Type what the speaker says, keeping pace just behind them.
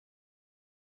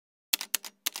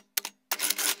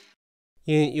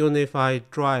In UniFi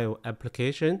Drive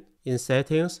application, in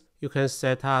settings, you can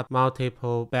set up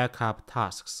multiple backup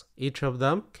tasks. Each of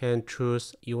them can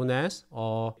choose UNAS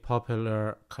or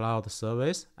popular cloud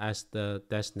service as the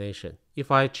destination.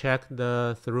 If I check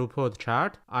the throughput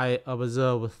chart, I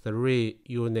observe three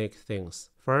unique things.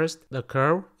 First, the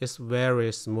curve is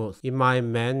very smooth. In my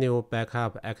manual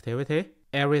backup activity,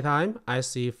 every time I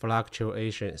see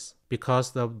fluctuations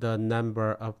because of the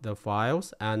number of the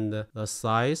files and the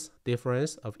size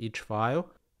difference of each file.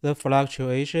 The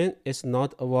fluctuation is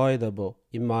not avoidable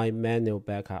in my manual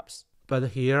backups, but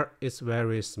here it's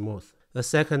very smooth. The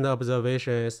second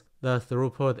observation is the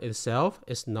throughput itself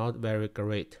is not very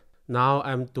great. Now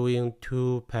I'm doing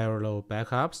two parallel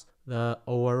backups. The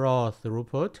overall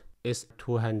throughput is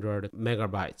 200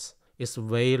 megabytes. It's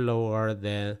way lower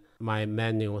than my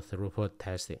manual throughput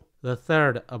testing. The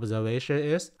third observation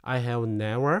is I have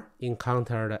never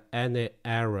encountered any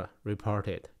error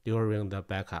reported during the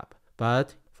backup.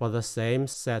 But for the same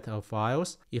set of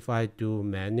files, if I do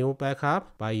manual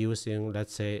backup by using,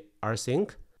 let's say,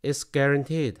 rsync, it's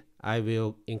guaranteed I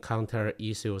will encounter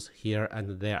issues here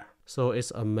and there. So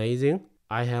it's amazing.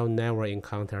 I have never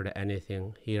encountered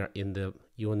anything here in the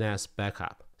UNAS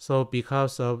backup. So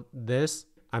because of this,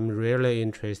 I'm really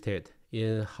interested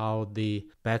in how the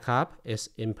backup is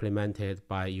implemented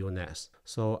by UNAS.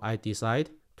 So I decide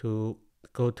to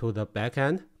go to the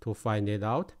backend to find it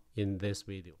out in this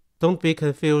video. Don't be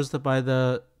confused by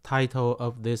the title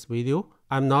of this video.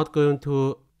 I'm not going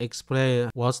to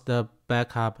explain what's the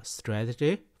backup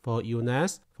strategy for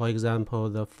UNAS, for example,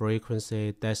 the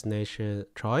frequency destination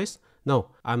choice.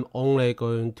 No, I'm only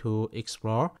going to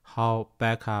explore how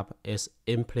backup is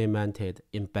implemented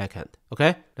in backend.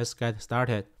 Okay, let's get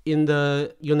started. In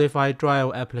the UniFi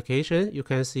Drive application, you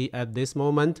can see at this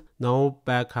moment, no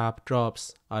backup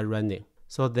jobs are running.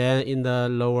 So then in the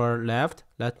lower left,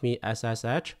 let me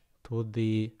SSH to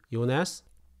the UNAS.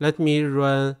 Let me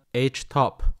run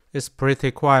htop. It's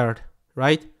pretty quiet,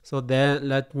 right? So then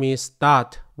let me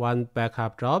start one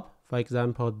backup job. For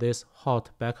example, this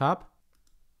hot backup.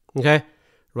 Okay,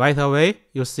 right away,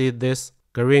 you see this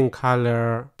green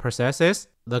color processes.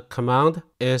 The command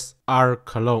is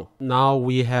rclone. Now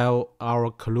we have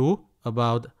our clue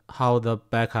about how the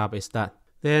backup is done.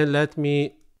 Then let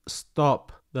me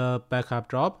stop the backup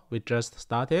job we just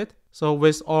started. So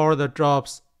with all the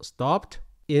jobs stopped,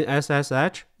 in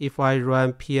SSH, if I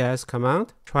run ps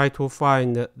command, try to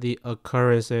find the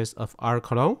occurrences of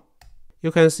rclone,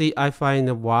 you can see I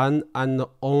find one and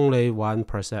only one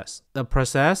process. The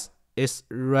process is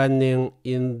running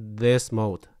in this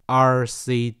mode,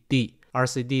 RCD.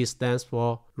 RCD stands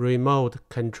for Remote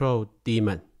Control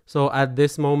Daemon. So at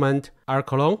this moment,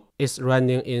 rclone is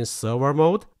running in server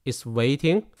mode. It's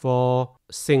waiting for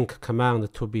sync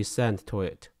command to be sent to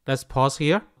it. Let's pause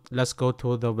here. Let's go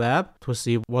to the web to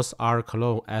see what's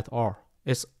rclone at all.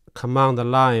 It's command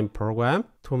line program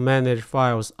to manage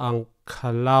files on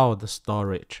cloud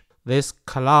storage. This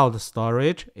cloud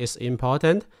storage is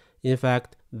important. In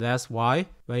fact, that's why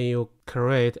when you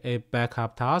create a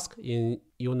backup task in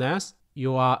UNAS,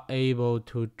 you are able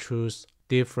to choose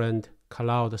different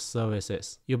cloud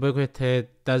services. Ubiquiti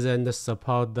doesn't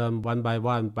support them one by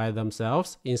one by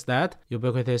themselves. Instead,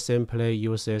 Ubiquiti simply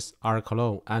uses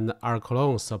rclone, and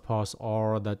rclone supports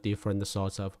all the different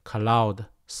sorts of cloud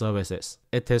services.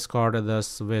 It is called the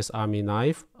Swiss Army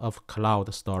knife of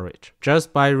cloud storage.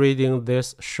 Just by reading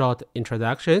this short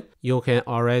introduction, you can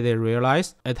already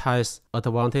realize it has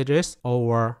advantages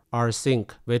over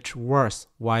rsync, which was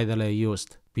widely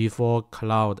used before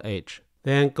cloud age.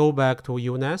 Then go back to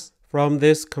UNAS. From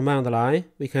this command line,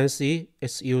 we can see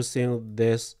it's using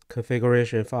this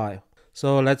configuration file.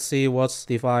 So let's see what's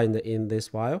defined in this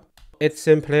file. It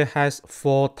simply has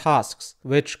 4 tasks,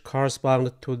 which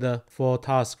correspond to the 4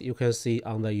 tasks you can see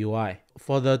on the UI.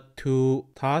 For the 2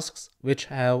 tasks, which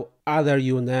have other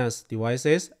UNAS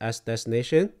devices as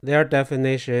destination, their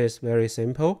definition is very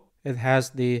simple. It has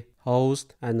the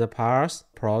host and the parse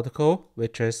protocol,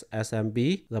 which is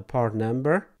SMB, the port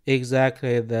number,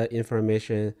 exactly the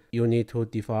information you need to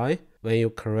define when you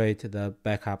create the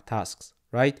backup tasks,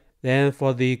 right? Then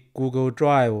for the Google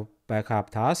Drive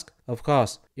backup task, of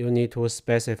course, you need to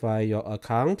specify your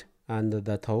account and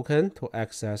the token to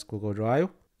access Google Drive.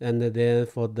 And then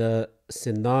for the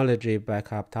Synology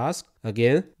backup task,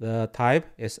 again, the type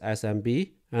is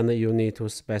SMB, and you need to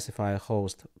specify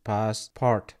host, pass,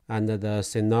 port, and the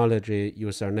Synology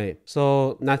username.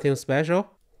 So nothing special.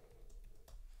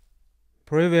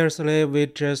 Previously, we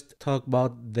just talked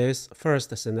about this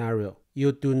first scenario.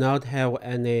 You do not have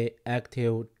any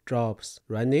active jobs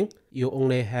running. you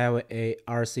only have a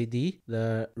RCD,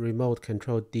 the remote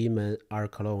control daemon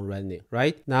rclone running,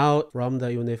 right? Now from the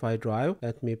UniFi drive,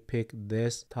 let me pick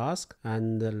this task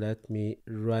and let me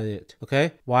run it.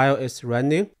 Okay, while it's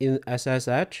running in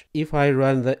SSH, if I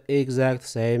run the exact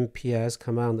same ps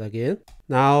command again,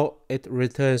 now it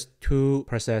returns two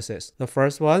processes. The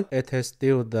first one, it is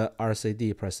still the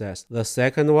RCD process. The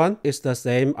second one is the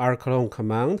same rclone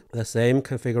command, the same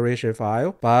configuration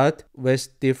file, but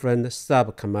with different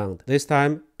sub command. This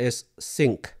time is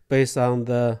sync. Based on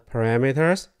the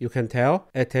parameters, you can tell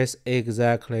it is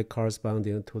exactly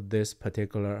corresponding to this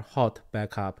particular hot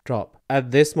backup job.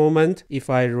 At this moment, if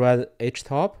I run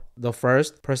htop, the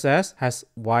first process has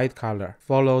white color,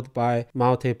 followed by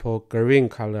multiple green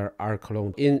color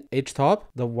rclone. In htop,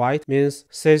 the white means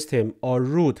system or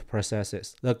root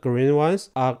processes. The green ones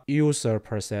are user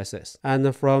processes.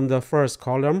 And from the first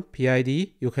column,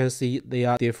 PID, you can see they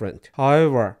are different.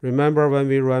 However, remember when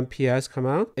we run ps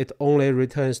command, it only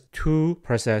returns two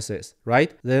processes,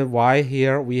 right? Then why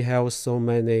here we have so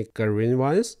many green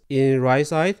ones? In right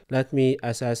side, let me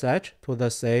SSH to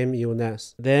the same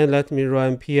UNAS. Then let me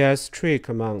run ps-tree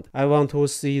command. I want to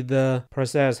see the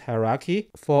process hierarchy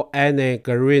for any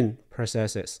green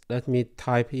processes. Let me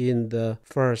type in the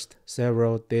first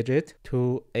several digits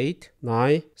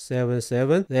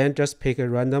 28977, then just pick a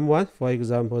random one, for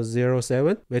example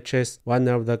 07, which is one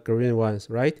of the green ones,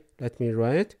 right? Let me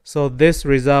run it. So this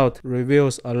result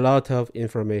reveals a lot of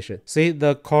information. See,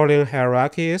 the calling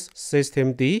hierarchy is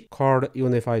systemd called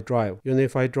UniFi drive,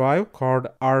 UniFi drive called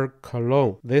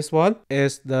rclone. This one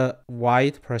is the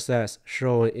white process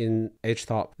shown in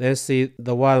htop. Then see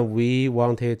the one we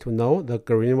wanted to know, the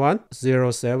green one,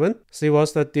 07. See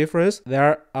what's the difference?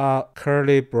 There are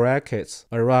curly brackets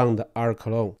around the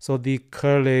rclone. So the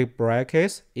curly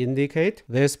brackets indicate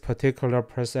this particular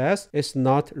process is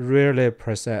not really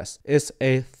process. It's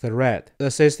a thread.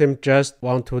 The system just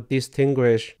want to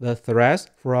distinguish the threads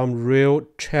from real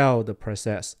child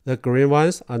process. The green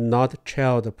ones are not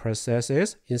child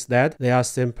processes. Instead, they are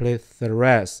simply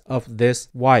threads of this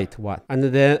white one. And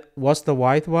then what's the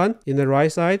white one? In the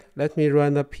right side, let me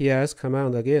run the ps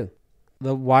command again.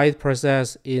 The white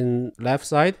process in left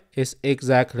side is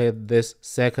exactly this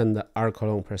second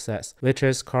rclone process, which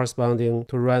is corresponding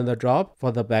to run the job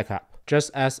for the backup.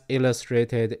 Just as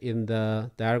illustrated in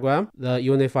the diagram, the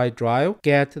UniFi drive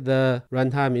get the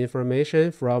runtime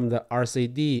information from the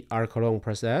RCD rclone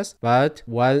process, but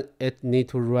when it need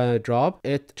to run a job,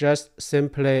 it just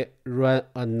simply run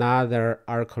another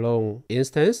rclone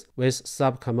instance with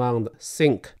subcommand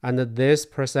sync, and this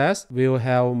process will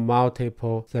have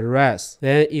multiple threads.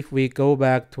 Then if we go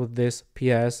back to this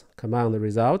ps command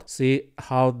result, see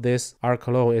how this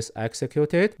rclone is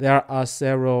executed. There are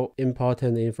several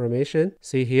important information.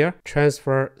 See here,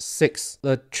 transfer 6.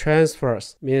 The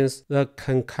transfers means the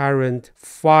concurrent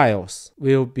files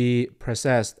will be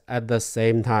processed at the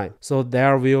same time. So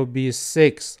there will be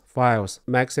 6 files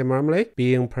maximally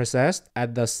being processed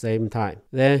at the same time.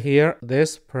 Then here,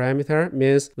 this parameter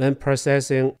means when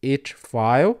processing each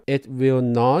file, it will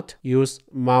not use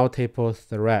multiple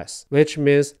threads, which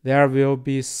means there will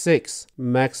be 6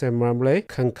 maximally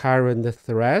concurrent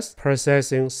threads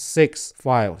processing 6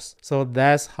 files. So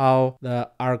that's how the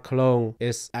rclone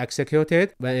is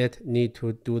executed when it need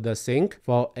to do the sync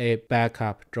for a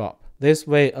backup job. This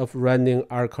way of running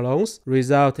rclones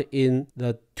result in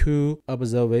the 2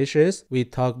 observations we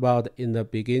talked about in the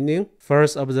beginning.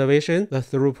 First observation, the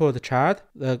throughput chart,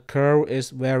 the curve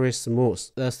is very smooth.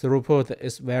 The throughput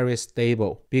is very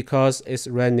stable because it's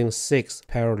running 6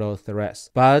 parallel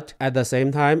threads. But at the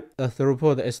same time, the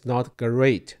throughput is not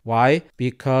great. Why?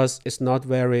 Because it's not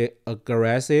very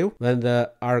aggressive when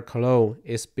the rclone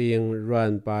is being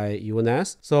run by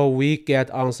UNAS. So we get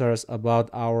answers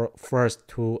about our first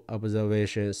 2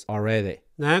 observations already.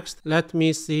 Next, let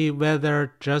me see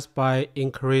whether just by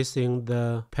increasing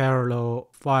the parallel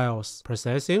files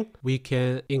processing, we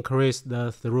can increase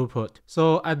the throughput.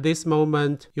 So at this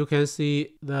moment, you can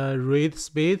see the read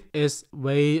speed is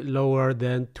way lower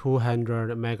than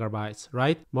 200 megabytes,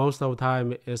 right? Most of the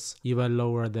time, it's even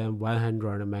lower than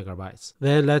 100 megabytes.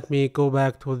 Then let me go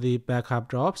back to the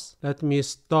backup jobs. Let me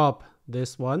stop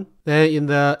this one. Then in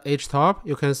the htop,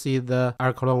 you can see the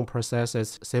rclone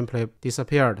processes simply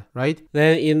disappeared, right?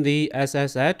 Then in the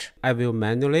SSH, I will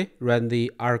manually run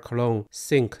the rclone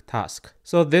sync task.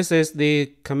 So this is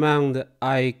the command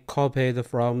I copied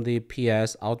from the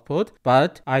ps output,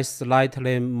 but I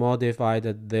slightly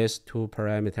modified these 2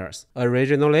 parameters.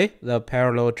 Originally, the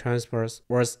parallel transfers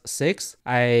was 6.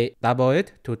 I double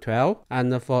it to 12,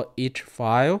 and for each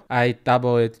file, I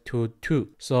double it to 2.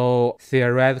 So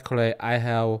theoretically, I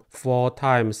have 4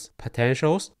 times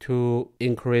potentials to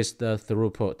increase the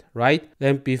throughput, right?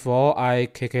 Then before I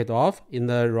kick it off, in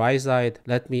the right side,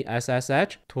 let me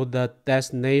SSH to the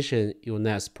destination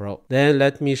UNAS Pro. Then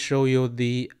let me show you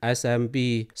the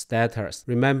SMB status.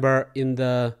 Remember, in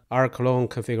the rclone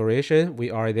configuration,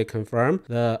 we already confirmed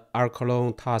the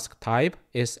rclone task type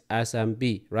is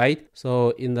SMB, right?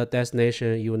 So in the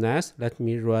destination UNAS, let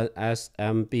me run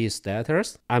SMB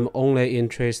status. I'm only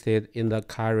interested in the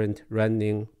current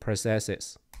running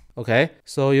processes. Okay,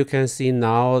 so you can see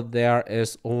now there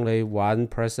is only one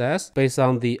process. Based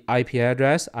on the IP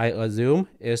address, I assume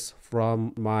is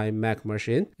from my Mac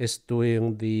machine. It's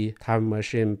doing the time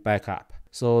machine backup.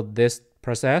 So this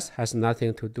process has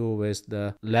nothing to do with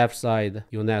the left side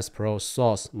UNAS Pro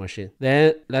source machine.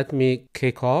 Then let me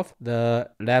kick off the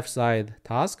left side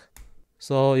task.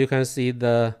 So you can see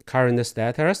the current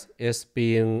status is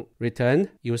being returned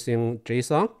using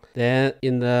JSON. Then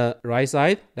in the right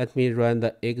side, let me run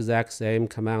the exact same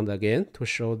command again to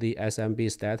show the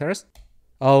SMB status.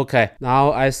 Okay,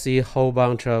 now I see a whole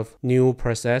bunch of new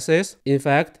processes. In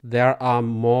fact, there are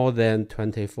more than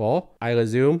 24. I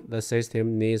assume the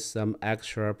system needs some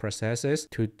extra processes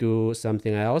to do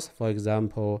something else. For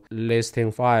example,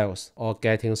 listing files or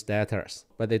getting status.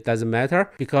 But it doesn't matter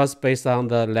because based on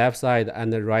the left side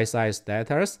and the right side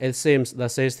status, it seems the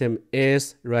system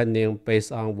is running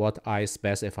based on what I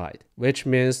specified, which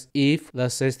means if the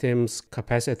system's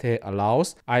capacity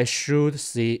allows, I should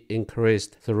see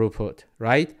increased throughput,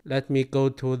 right? Let me go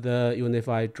to the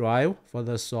UniFi drive for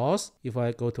the source. If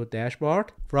I go to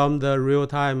dashboard, from the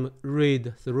real-time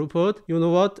read throughput, you know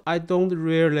what? I don't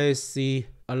really see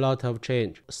a lot of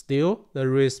change. Still, the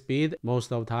read speed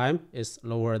most of the time is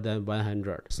lower than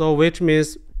 100. So which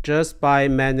means just by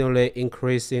manually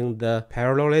increasing the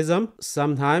parallelism,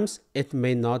 sometimes it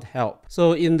may not help.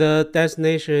 So in the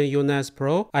destination UNAS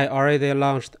Pro, I already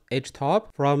launched HTOP.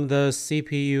 From the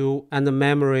CPU and the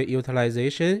memory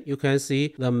utilization, you can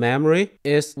see the memory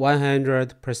is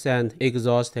 100%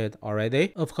 exhausted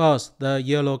already. Of course, the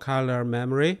yellow color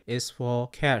memory is for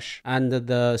cache, and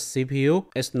the CPU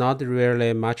is not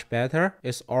really much better.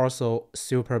 It's also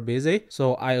super busy.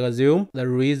 So I assume the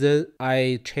reason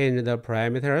I changed the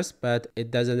parameters, but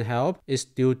it doesn't help, is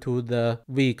due to the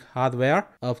weak hardware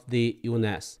of the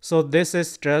UNAS. So this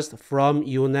is just from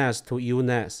UNAS to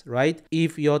UNAS, right?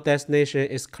 If your destination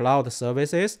is cloud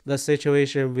services, the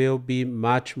situation will be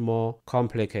much more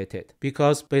complicated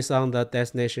because based on the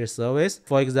destination service,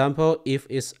 for example, if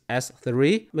it's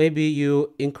S3, maybe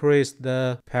you increase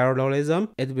the parallelism,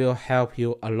 it will help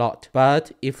you a lot.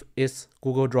 But if it's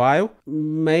Google Drive,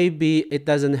 maybe it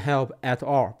doesn't help at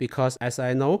all because as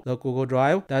I know, the Google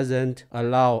Drive doesn't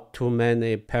allow too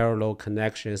many parallel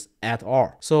connections at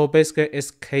all. So basically it's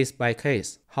case by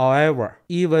case. However,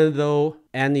 even though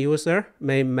end user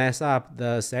may mess up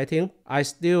the setting, I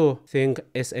still think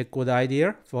it's a good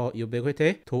idea for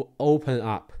Ubiquiti to open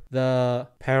up the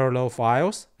parallel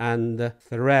files and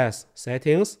threads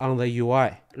settings on the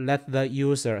UI. Let the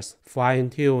users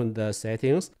fine-tune the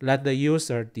settings. Let the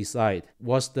user decide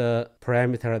what's the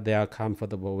parameter they are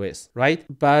comfortable with, right?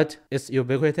 But it's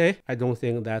Ubiquiti. I don't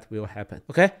think that will happen.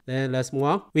 Okay, then let's move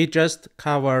on. We just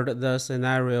covered the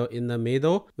scenario in the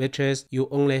middle, which is you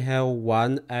only have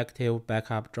one active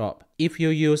backup job. If you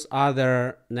use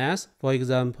other NAS, for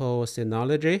example,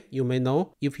 Synology, you may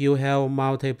know if you have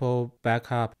multiple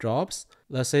backup jobs,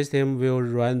 the system will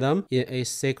run them in a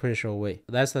sequential way.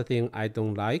 That's the thing I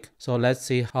don't like. So let's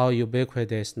see how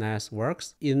Ubiquiti's NAS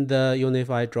works. In the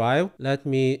UniFi drive, let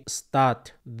me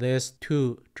start these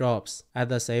two jobs at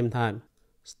the same time.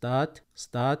 Start.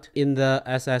 In the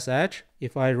SSH,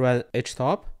 if I run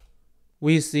HTOP,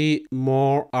 we see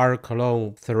more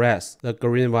rclone threads, the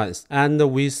green ones, and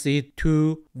we see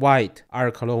two white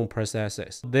rclone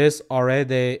processes. This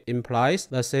already implies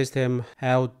the system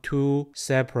have two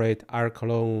separate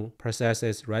rclone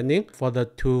processes running for the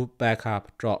two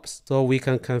backup jobs. So we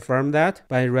can confirm that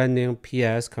by running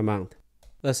ps command.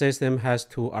 The system has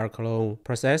two rclone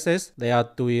processes. They are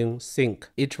doing sync.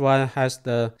 Each one has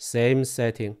the same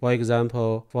setting. For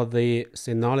example, for the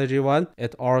Synology one,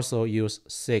 it also uses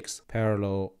 6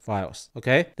 parallel files.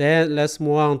 Okay, then let's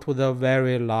move on to the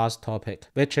very last topic,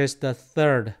 which is the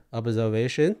third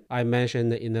observation I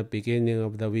mentioned in the beginning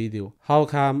of the video. How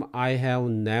come I have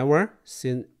never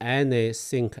seen any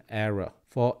sync error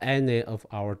for any of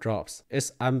our jobs?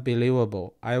 It's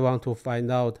unbelievable. I want to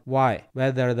find out why,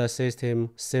 whether the system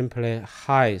simply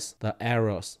hides the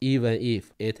errors even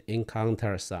if it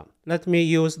encounters some. Let me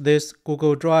use this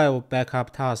Google Drive backup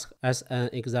task as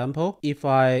an example. If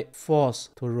I force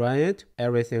to run it,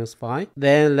 everything's fine.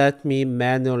 Then let me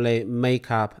manually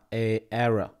make up an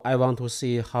error. I want to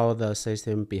see how the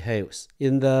system behaves.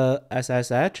 In the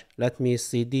SSH, let me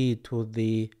cd to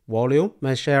the volume.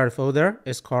 My shared folder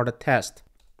is called test.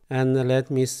 And let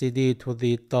me cd to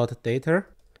the .data.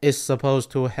 It's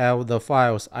supposed to have the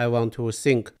files I want to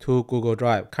sync to Google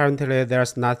Drive. Currently,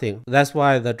 there's nothing. That's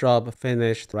why the job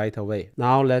finished right away.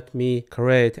 Now let me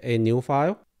create a new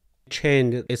file,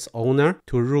 change its owner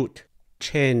to root,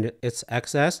 change its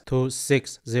access to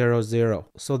 600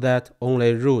 so that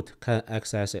only root can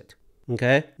access it.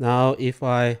 Okay, now if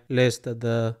I list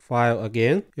the file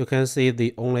again, you can see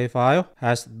the only file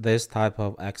has this type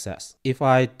of access. If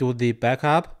I do the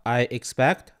backup, I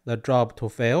expect the job to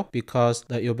fail because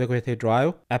the Ubiquiti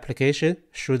Drive application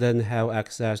shouldn't have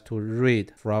access to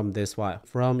read from this file.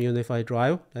 From UniFi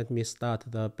Drive, let me start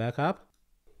the backup.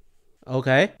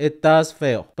 Okay, it does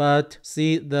fail, but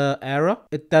see the error?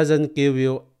 It doesn't give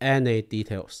you any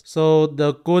details. So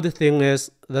the good thing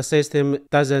is the system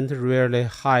doesn't really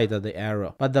hide the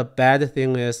error. But the bad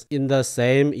thing is in the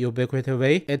same Ubiquiti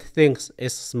way, it thinks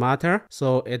it's smarter,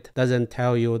 so it doesn't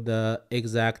tell you the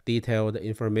exact detailed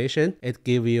information. It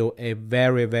gives you a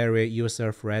very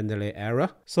user-friendly error.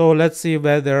 So let's see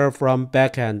whether from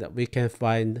backend we can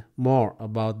find more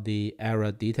about the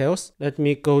error details. Let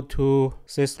me go to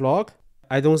syslog.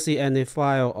 I don't see any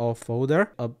file or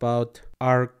folder about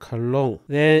rclone.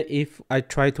 Then if I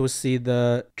try to see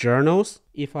the journals,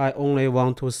 if I only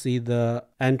want to see the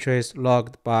entries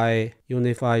logged by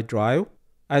UniFi Drive,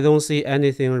 I don't see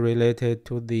anything related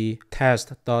to the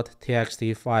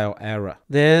test.txt file error.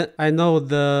 Then I know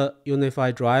the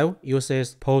UniFi Drive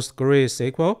uses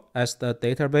PostgreSQL as the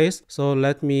database. So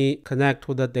let me connect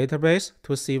to the database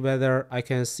to see whether I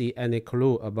can see any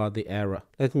clue about the error.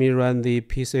 Let me run the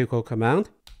psql command.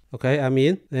 Okay, I'm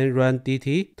in. Then run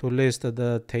dt to list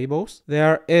the tables.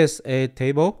 There is a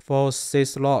table for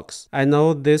syslogs. I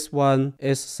know this one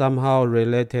is somehow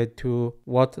related to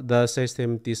what the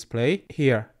system display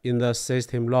here in the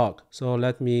system log. So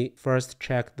let me first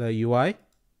check the UI.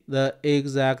 The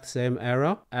exact same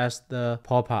error as the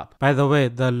pop-up. By the way,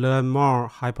 the learn more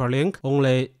hyperlink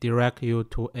only direct you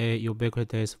to a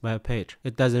Ubiquiti's web page.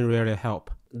 It doesn't really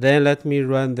help. Then let me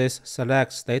run this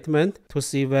select statement to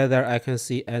see whether I can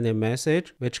see any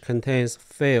message which contains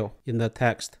fail in the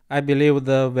text. I believe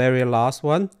the very last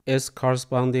one is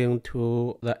corresponding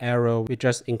to the error we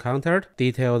just encountered.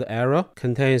 Detailed error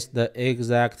contains the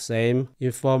exact same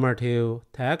informative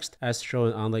text as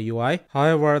shown on the UI.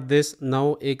 However, this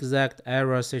no exact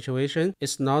error situation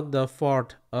is not the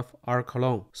fault of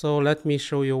rclone. So let me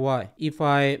show you why. If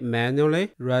I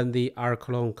manually run the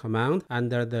rclone command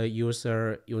under the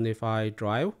user UniFi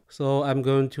Drive, so I'm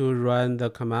going to run the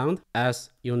command as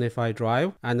UniFi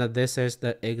Drive, and this is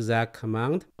the exact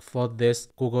command for this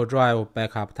Google Drive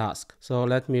backup task. So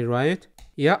let me run it.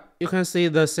 Yeah, you can see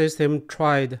the system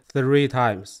tried 3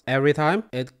 times. Every time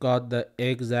it got the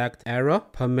exact error,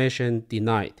 permission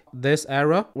denied. This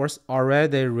error was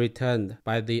already returned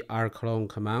by the rclone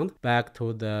command back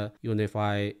to the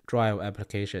UniFi Drive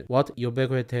application. What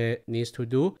Ubiquiti needs to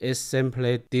do is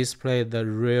simply display the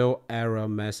real error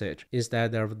message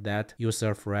instead of that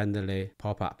user-friendly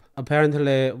pop-up.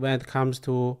 Apparently, when it comes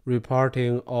to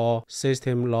reporting or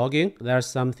system logging, there's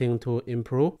something to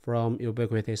improve from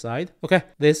Ubiquiti side. Okay,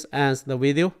 this ends the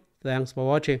video. Thanks for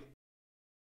watching.